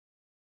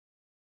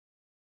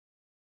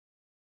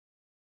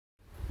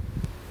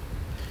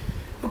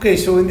Okay,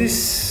 so in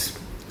this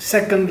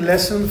second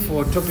lesson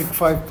for topic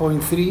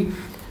 5.3,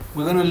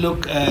 we're going to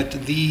look at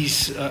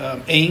these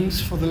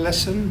aims for the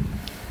lesson.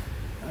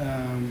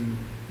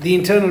 The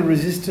internal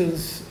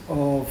resistance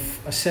of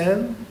a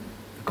cell,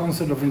 the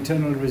concept of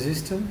internal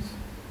resistance,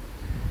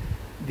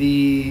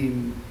 the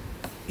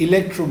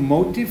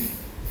electromotive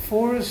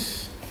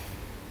force,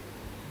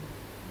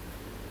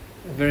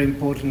 a very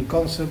important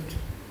concept,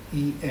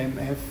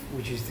 EMF,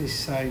 which is this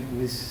sign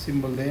with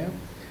symbol there.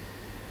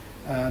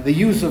 The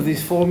use of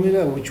this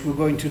formula, which we're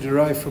going to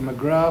derive from a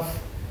graph,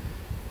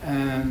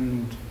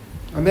 and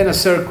then a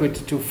circuit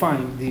to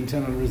find the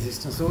internal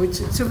resistance. So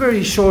it's a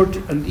very short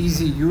and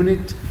easy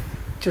unit,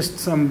 just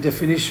some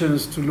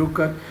definitions to look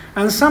at,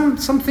 and some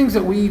things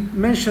that we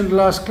mentioned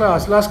last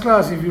class. Last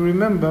class, if you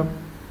remember,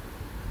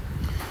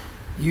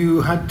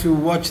 you had to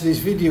watch these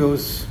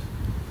videos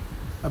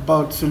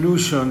about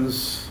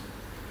solutions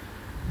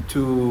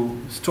to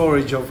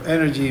storage of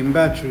energy in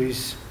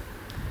batteries.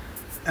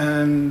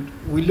 And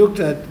we looked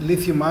at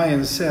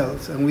lithium-ion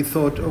cells, and we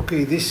thought,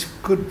 okay, this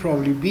could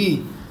probably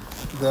be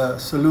the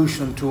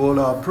solution to all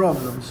our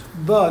problems.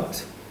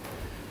 But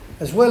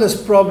as well as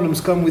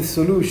problems come with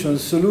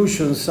solutions,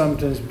 solutions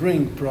sometimes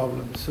bring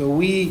problems. So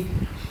we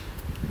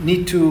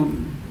need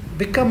to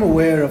become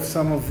aware of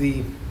some of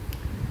the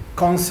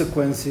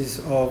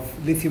consequences of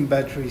lithium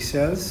battery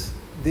cells.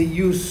 They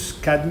use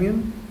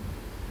cobalt.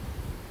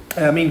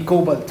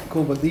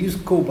 They use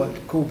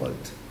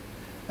cobalt.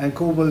 And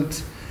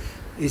cobalt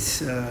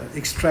is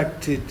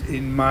extracted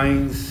in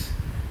mines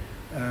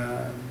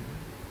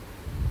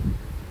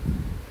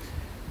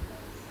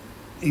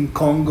in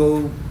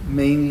Congo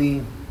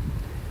mainly,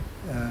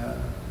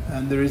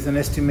 and there is an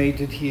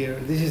estimated here.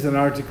 This is an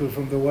article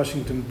from the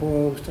Washington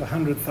Post,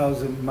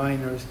 100,000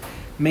 miners,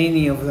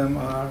 many of them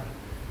are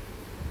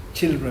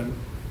children.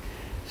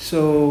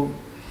 So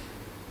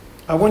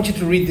I want you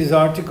to read this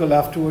article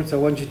afterwards. I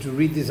want you to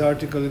read this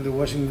article in the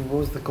Washington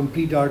Post, the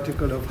complete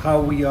article of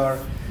how we are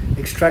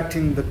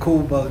extracting the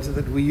cobalt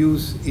that we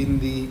use in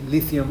the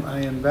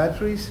lithium-ion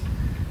batteries,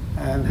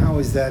 and how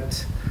is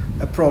that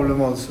a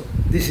problem also.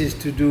 This has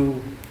to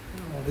do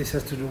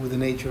with the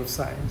nature of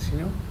science, you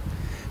know.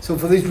 So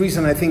for this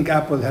reason, I think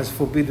Apple has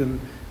forbidden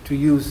to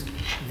use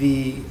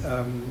the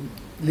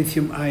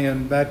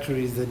lithium-ion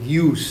batteries that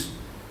use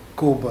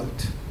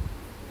cobalt.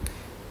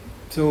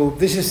 So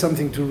this is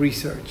something to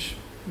research,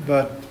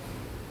 but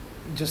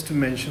just to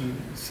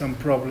mention some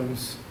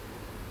problems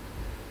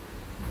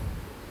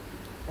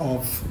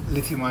of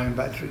lithium-ion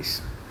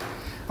batteries.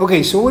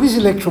 Okay, so what is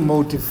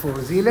electromotive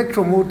force? The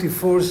electromotive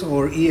force,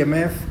 or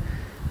EMF,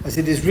 as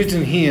it is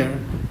written here,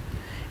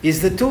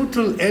 is the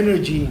total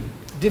energy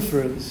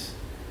difference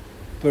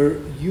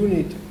per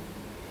unit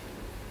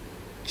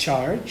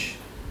charge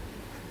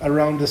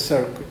around the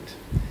circuit.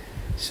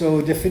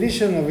 So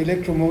definition of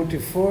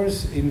electromotive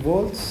force in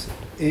volts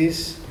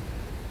is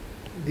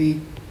the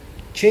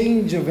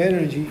change of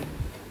energy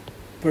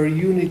per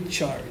unit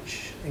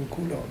charge in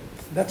Coulomb.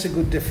 That's a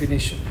good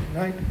definition,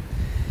 right?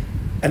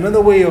 Another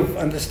way of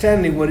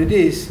understanding what it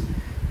is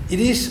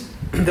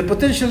the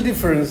potential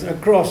difference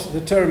across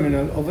the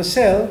terminal of a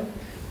cell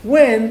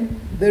when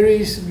there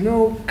is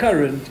no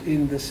current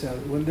in the cell,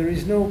 when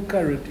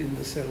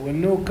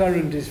no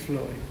current is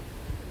flowing.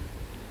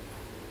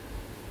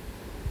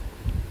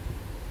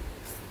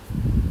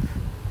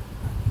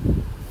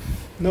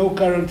 No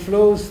current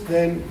flows,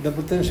 then the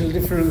potential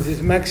difference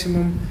is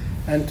maximum,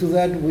 and to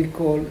that we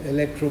call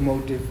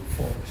electromotive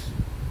force.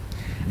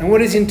 And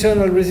what is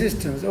internal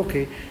resistance?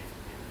 Okay,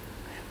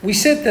 we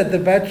said that the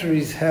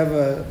batteries have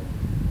a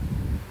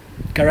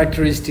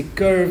characteristic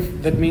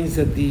curve. That means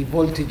that the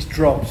voltage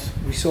drops.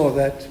 We saw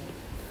that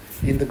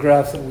in the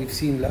graph that we've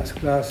seen last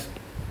class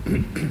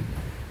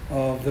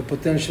of the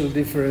potential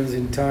difference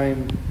in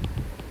time,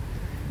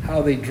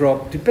 how they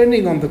drop.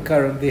 Depending on the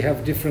current, they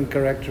have different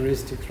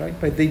characteristics, right?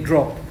 But they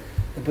drop.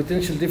 The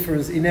potential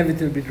difference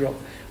inevitably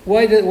drops.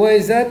 Why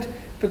is that?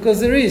 Because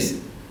there is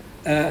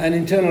an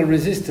internal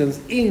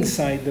resistance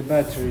inside the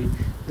battery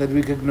that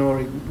we could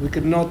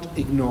not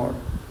ignore.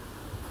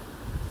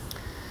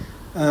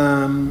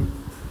 And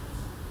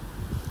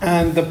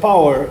the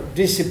power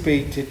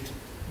dissipated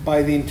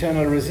by the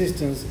internal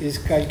resistance is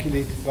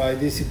calculated by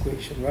this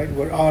equation, right?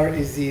 Where R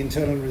is the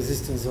internal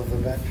resistance of the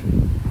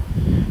battery.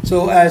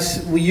 So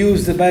as we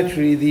use the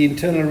battery, the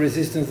internal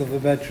resistance of the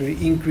battery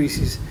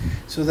increases.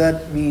 So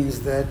that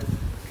means that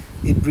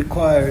it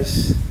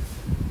requires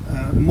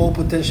more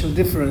potential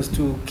difference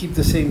to keep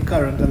the same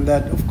current, and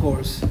that, of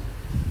course,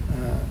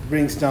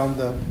 brings down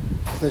the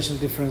potential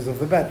difference of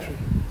the battery.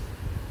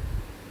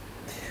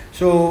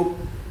 So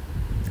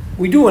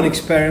we do an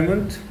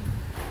experiment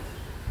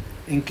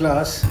in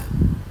class.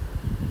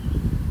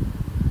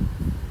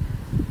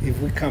 If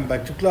we come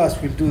back to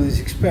class, we'll do this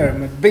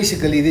experiment.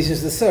 Basically, this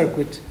is the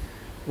circuit.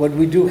 What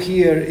we do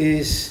here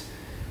is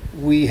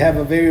we have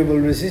a variable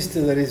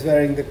resistor that is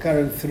varying the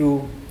current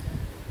through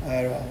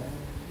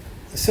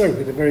a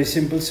circuit, a very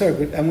simple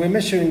circuit, and we're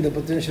measuring the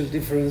potential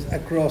difference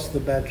across the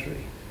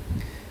battery,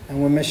 and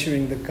we're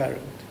measuring the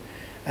current.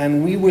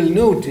 And we will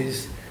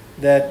notice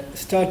that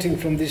starting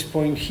from this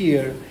point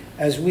here,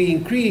 as we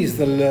increase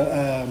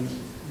the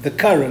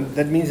current,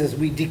 that means as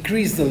we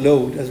decrease the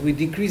load, as we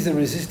decrease the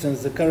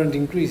resistance, the current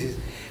increases,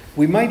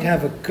 we might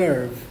have a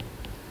curve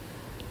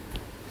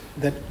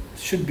that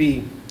should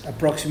be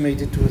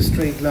approximated to a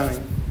straight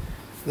line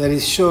that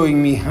is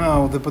showing me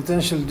how the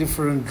potential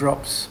difference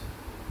drops.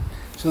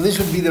 So this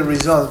would be the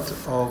result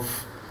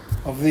of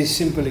this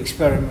simple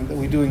experiment that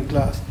we do in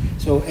class.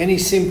 So any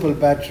simple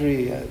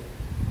battery,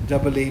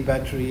 AA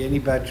battery, any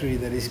battery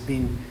that is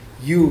being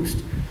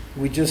used,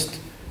 we just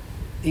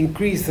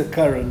increase the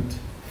current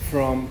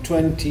from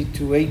 20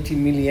 to 80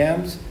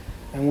 milliamps,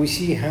 and we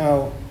see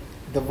how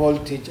the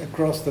voltage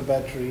across the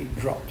battery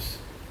drops.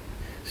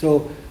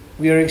 So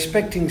we are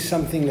expecting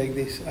something like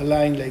this, a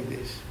line like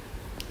this.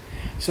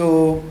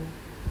 So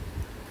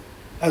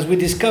as we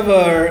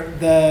discover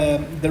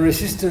the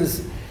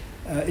resistance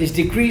is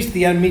decreased,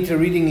 the ammeter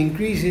reading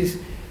increases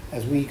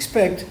as we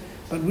expect,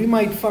 but we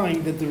might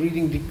find that the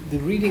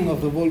reading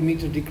of the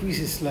voltmeter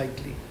decreases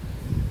slightly.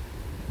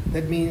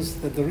 That means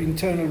that the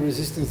internal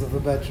resistance of the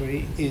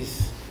battery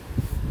is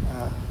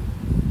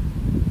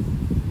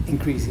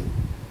increasing.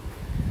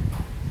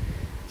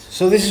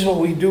 So this is what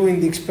we do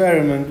in the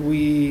experiment.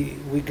 We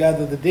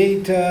gather the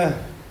data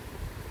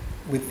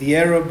with the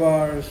error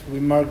bars, we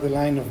mark the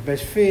line of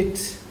best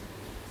fit,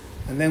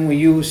 and then we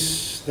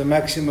use the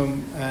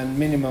maximum and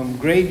minimum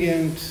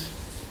gradient,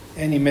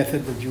 any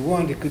method that you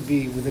want. It could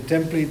be with the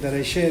template that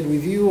I shared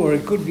with you, or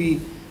it could be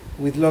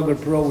with Logger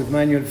Pro with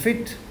manual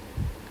fit.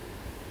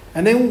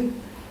 And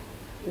then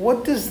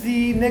what does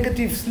the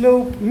negative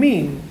slope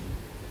mean?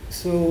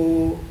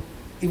 So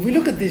if we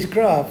look at this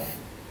graph,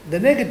 the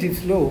negative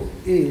slope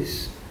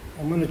is,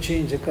 I'm going to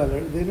change the color,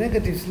 the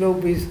negative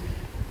slope is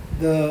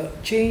the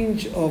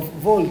change of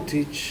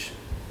voltage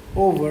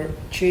over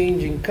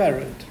change in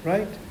current,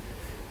 right?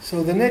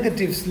 So the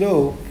negative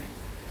slope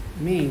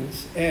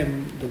means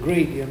M, the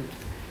gradient,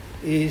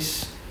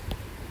 is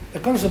a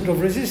concept of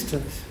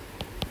resistance.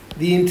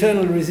 The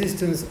internal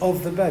resistance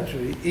of the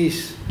battery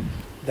is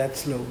that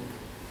slope.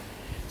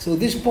 So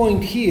this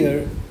point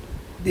here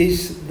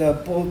is the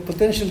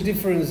potential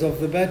difference of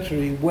the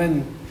battery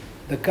when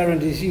the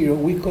current is zero.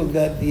 We call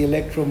that the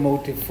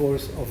electromotive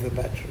force of the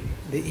battery,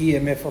 the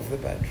EMF of the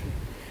battery.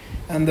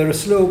 And the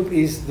slope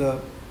is the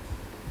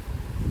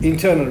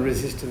internal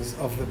resistance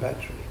of the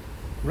battery,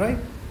 right?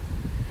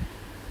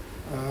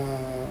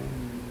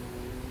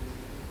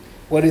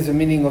 What is the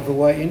meaning of the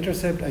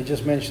y-intercept? I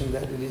just mentioned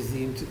that it is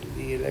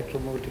the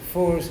electromotive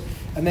force.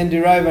 And then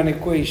derive an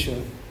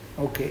equation.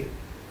 Okay,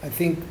 I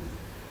think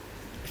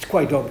it's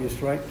quite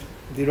obvious, right?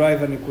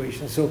 Derive an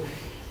equation. So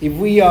if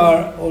we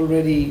are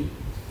already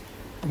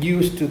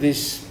used to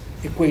this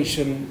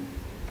equation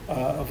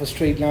of a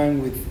straight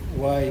line with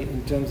y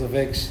in terms of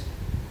x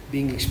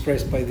being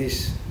expressed by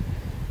this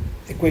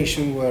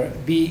equation where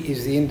b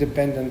is the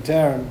independent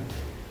term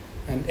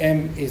and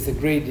m is the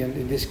gradient,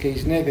 in this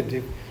case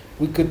negative,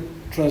 we could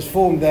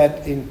transform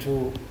that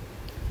into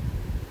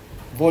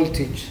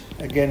voltage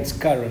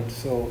against current.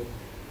 So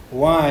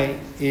y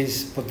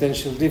is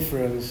potential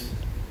difference.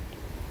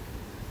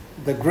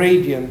 The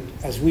gradient,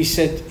 as we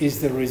said,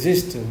 is the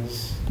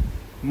resistance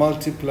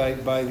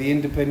multiplied by the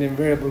independent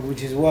variable,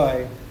 which is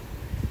y,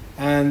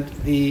 and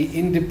the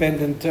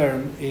independent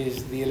term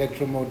is the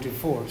electromotive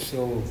force.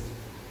 So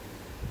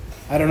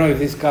I don't know if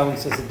this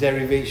counts as a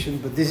derivation,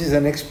 but this is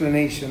an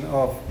explanation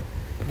of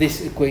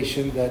this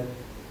equation that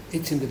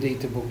it's in the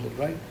data booklet,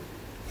 right?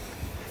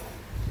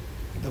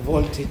 The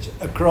voltage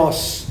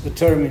across the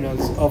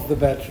terminals of the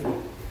battery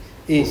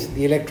is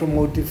the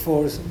electromotive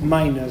force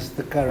minus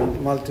the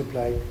current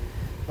multiplied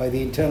by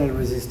the internal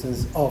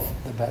resistance of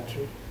the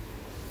battery.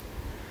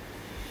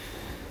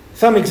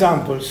 Some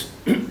examples.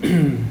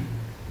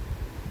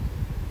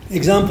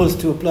 Examples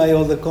to apply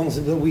all the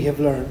concepts that we have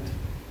learned.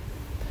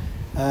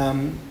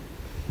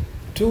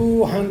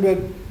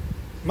 200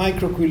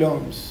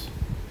 microcoulombs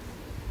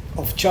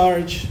of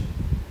charge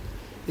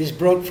is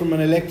brought from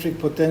an electric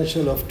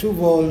potential of 2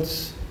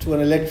 volts to an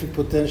electric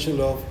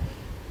potential of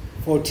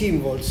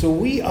 14 volts. So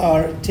we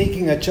are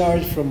taking a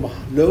charge from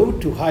low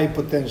to high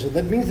potential.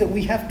 That means that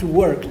we have to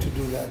work to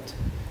do that.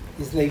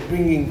 It's like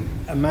bringing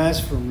a mass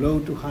from low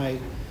to high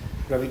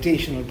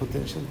gravitational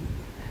potential.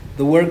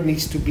 The work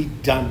needs to be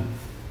done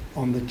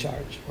on the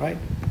charge, right?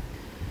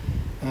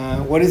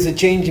 What is the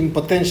change in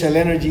potential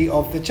energy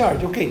of the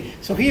charge? Okay,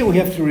 so here we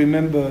have to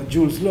remember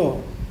Joule's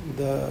law.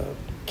 The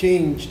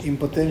change in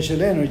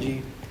potential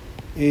energy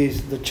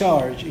is the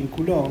charge in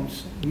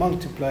coulombs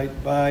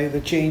multiplied by the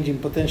change in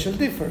potential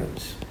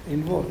difference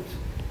in volts.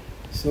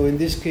 So in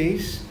this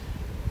case,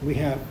 we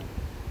have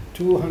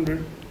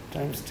 200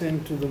 times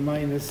 10 to the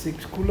minus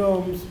 6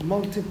 coulombs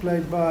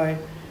multiplied by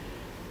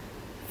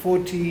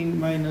 14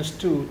 minus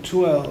 2,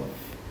 12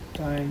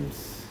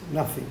 times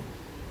nothing,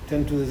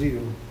 10 to the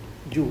 0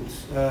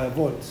 joules,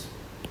 volts.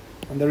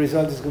 And the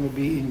result is going to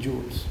be in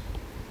joules.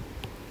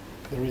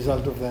 The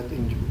result of that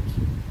in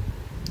joules.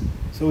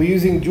 So we're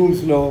using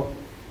Joule's law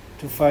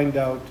to find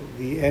out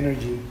the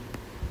energy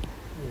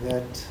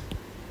that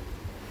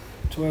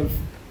 12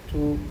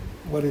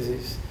 what is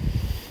this?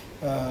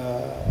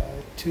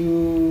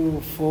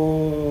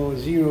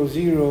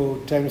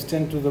 2400 times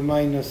 10 to the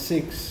minus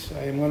 6.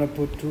 I am going to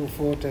put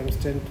 24 times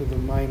 10 to the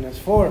minus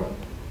 4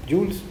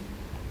 joules.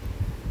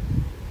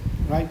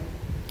 Right?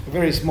 A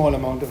very small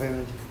amount of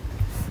energy.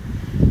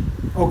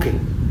 Okay.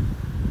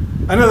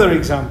 Another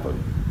example.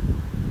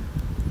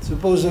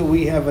 Suppose that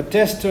we have a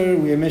tester,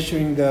 we are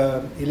measuring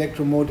the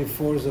electromotive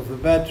force of the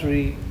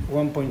battery,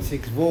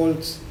 1.6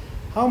 volts.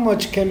 How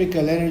much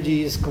chemical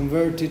energy is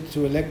converted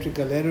to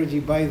electrical energy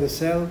by the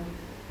cell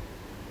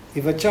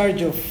if a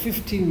charge of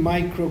 15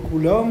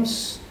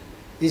 microcoulombs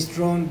is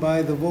drawn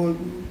by the voltmeter?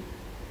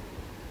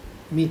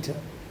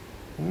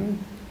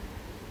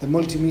 The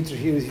multimeter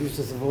here is used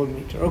as a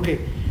voltmeter. Okay,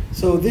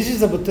 so this is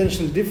the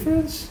potential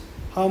difference.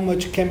 How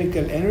much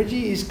chemical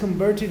energy is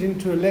converted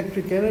into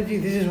electric energy?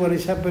 This is what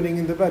is happening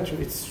in the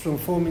battery. It's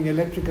transforming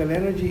chemical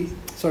energy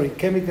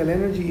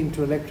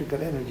into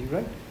electrical energy,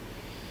 right?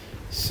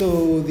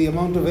 So the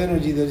amount of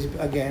energy that is,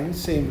 again,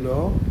 same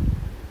law.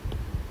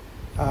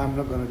 I'm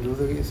not going to do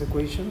this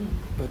equation,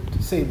 but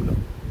same law.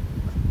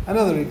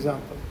 Another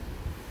example.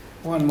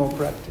 One more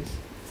practice.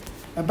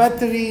 A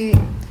battery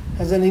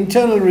has an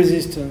internal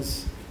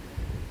resistance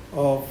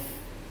of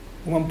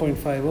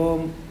 1.5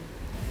 ohm.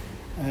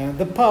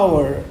 The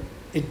power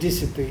it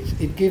dissipates,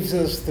 it gives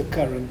us the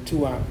current,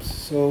 2 amps.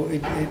 So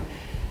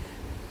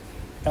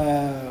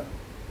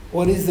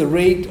what is the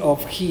rate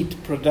of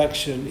heat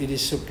production it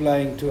is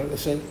supplying to?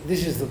 So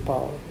this is the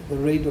power. The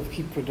rate of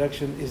heat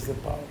production is the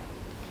power.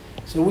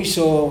 So we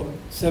saw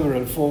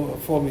several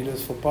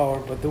formulas for power,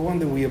 but the one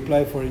that we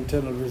apply for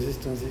internal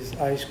resistance is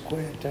I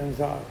squared times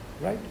R,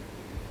 right?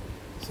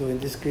 So in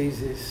this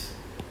case is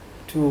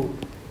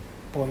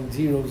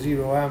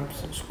 2.00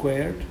 amps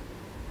squared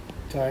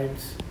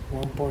times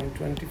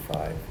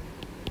 1.25.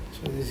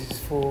 So this is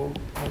 4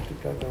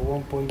 multiplied by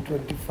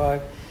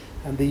 1.25,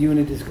 and the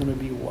unit is going to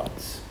be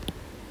watts.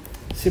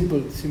 Simple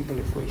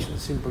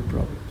equations, simple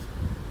problems.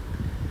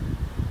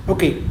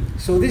 Okay,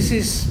 so this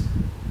is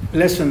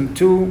lesson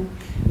 2,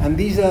 and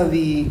these are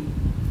the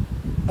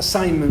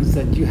assignments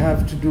that you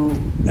have to do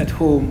at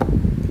home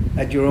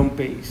at your own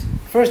pace.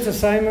 First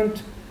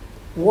assignment,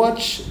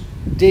 watch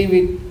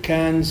David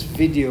Kahn's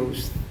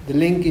videos. The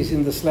link is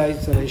in the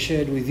slides that I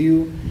shared with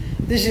you.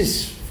 This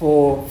is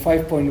for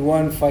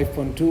 5.1,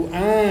 5.2,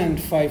 and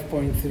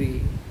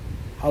 5.3,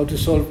 how to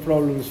solve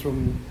problems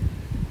from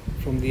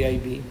the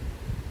IB.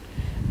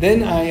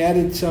 Then I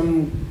added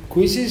some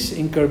quizzes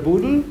in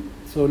Carboodle,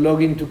 so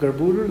log into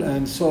Carboodle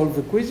and solve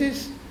the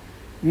quizzes.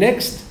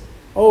 Next,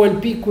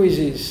 OLP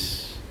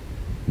quizzes.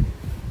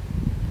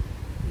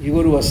 You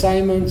go to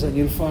assignments and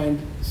you'll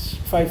find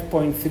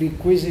 5.3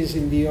 quizzes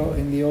in the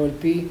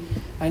OLP,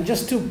 and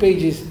just 2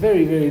 pages,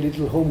 very, very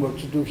little homework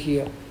to do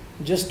here.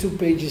 Just 2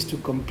 pages to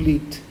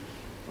complete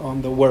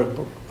on the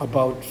workbook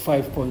about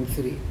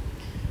 5.3.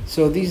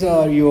 So these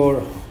are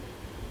your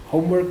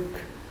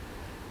homework,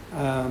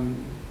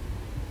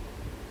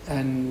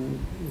 and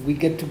we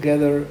get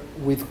together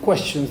with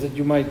questions that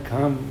you might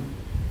come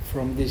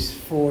from these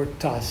 4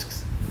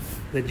 tasks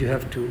that you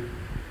have to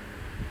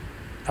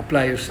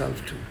apply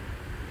yourself to.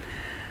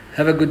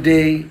 Have a good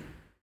day.